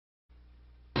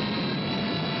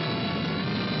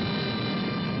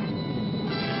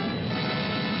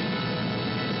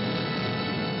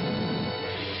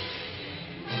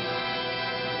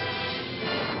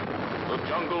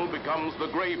becomes the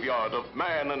graveyard of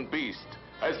man and beast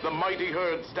as the mighty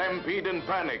herd stampede in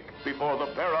panic before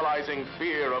the paralyzing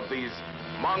fear of these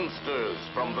monsters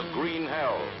from the green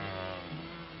hell.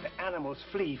 The animals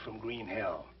flee from green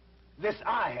hell. This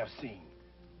I have seen.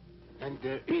 And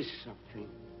there is something.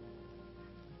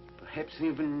 Perhaps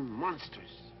even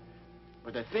monsters.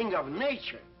 But a thing of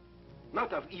nature,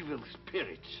 not of evil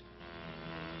spirits.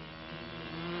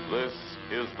 This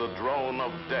is the drone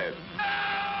of death.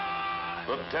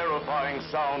 The terrifying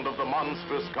sound of the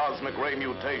monstrous cosmic ray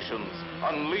mutations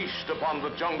unleashed upon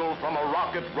the jungle from a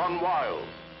rocket run wild.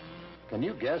 Can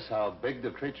you guess how big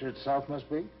the creature itself must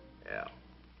be? Yeah.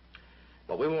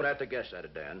 But we won't have to guess at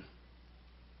it, Dan.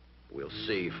 We'll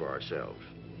see for ourselves.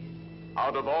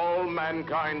 Out of all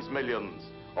mankind's millions,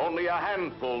 only a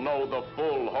handful know the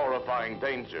full horrifying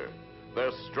danger.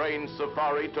 Their strange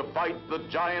safari to fight the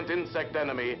giant insect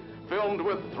enemy, filmed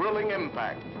with thrilling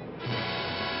impact.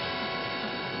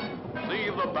 See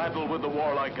the battle with the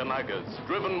warlike Kanagas,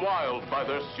 driven wild by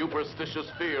their superstitious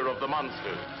fear of the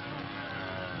monsters.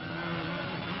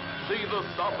 See the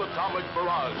subatomic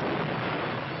barrage,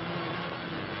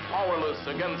 powerless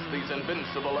against these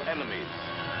invincible enemies.